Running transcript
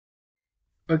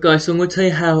Alright guys, so I'm going to tell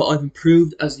you how I've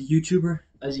improved as a YouTuber.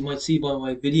 As you might see by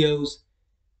my videos,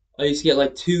 I used to get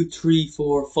like 2, 3,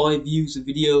 4, 5 views a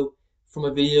video from my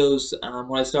videos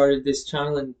when I started this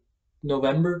channel in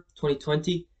November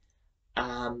 2020.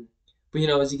 Um, but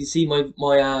as you can see, my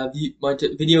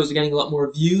videos are getting a lot more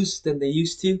views than they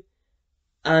used to.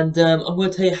 And I'm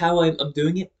going to tell you how I'm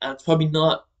doing it. And it's probably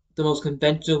not the most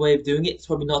conventional way of doing it. It's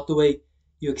probably not the way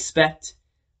you expect.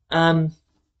 Um,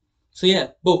 so yeah,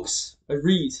 books. I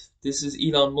read. This is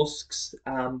Elon Musk's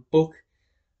book,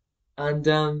 and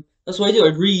that's what I do. I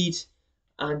read,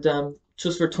 and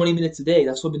just for 20 minutes a day.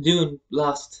 That's what I've been doing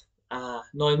last 9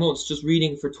 months. Just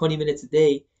reading for 20 minutes a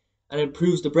day, and it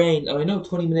improves the brain. And I know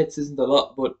 20 minutes isn't a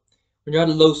lot, but when you're at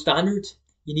a low standard,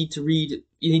 you need to read.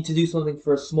 You need to do something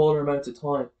for a smaller amount of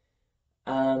time.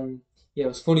 Um,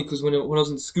 it's funny because when I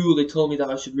was in school, they told me that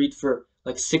I should read for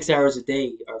like 6 hours a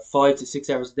day or 5 to 6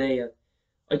 hours a day, and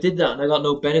I did that and I got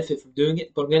no benefit from doing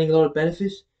it, but I'm getting a lot of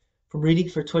benefit from reading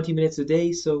for 20 minutes a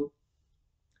day. So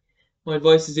my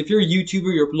advice is if you're a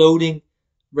YouTuber, you're uploading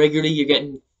regularly, you're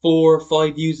getting 4 or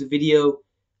 5 views a video,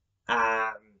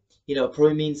 um, it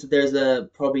probably means that there's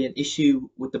probably an issue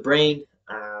with the brain.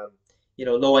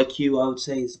 Low IQ I would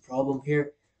say is the problem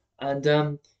here.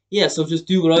 And yeah, so just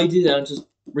do what I did and just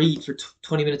read for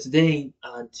 20 minutes a day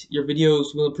and your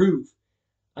videos will improve.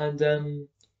 And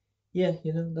yeah,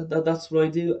 that's what I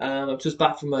do. I'm just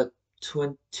back from a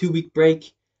 2-week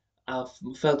break. I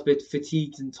felt a bit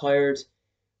fatigued and tired.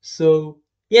 So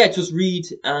yeah, just read.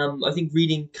 I think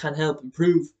reading can help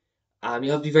improve.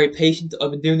 You have to be very patient.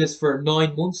 I've been doing this for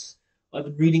 9 months. I've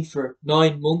been reading for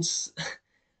 9 months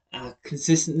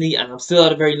consistently, and I'm still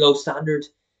at a very low standard.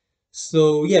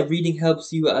 So yeah, reading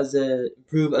helps you as a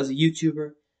improve as a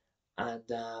YouTuber. And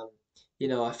I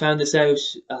found this out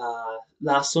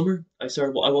last summer. I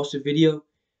watched a video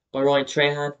by Ryan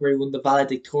Trahan where he won the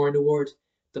Valedictorian Award.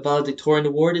 The Valedictorian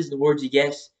Award is the award you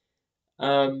get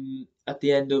at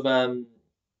the end of in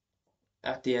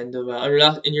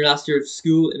your last year of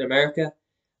school in America.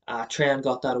 Trahan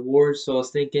got that award, so I was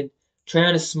thinking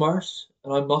Trahan is smart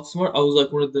and I'm not smart. I was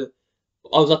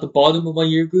at the bottom of my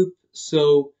year group,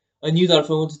 so I knew that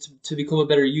if I wanted to become a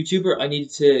better YouTuber, I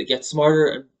needed to get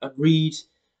smarter and read.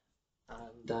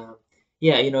 And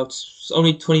yeah, it's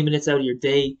only 20 minutes out of your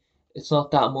day. It's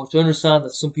not that much. I understand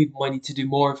that some people might need to do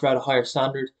more if you're at a higher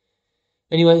standard.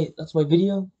 Anyway, that's my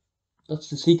video.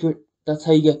 That's the secret. That's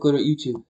how you get good at YouTube.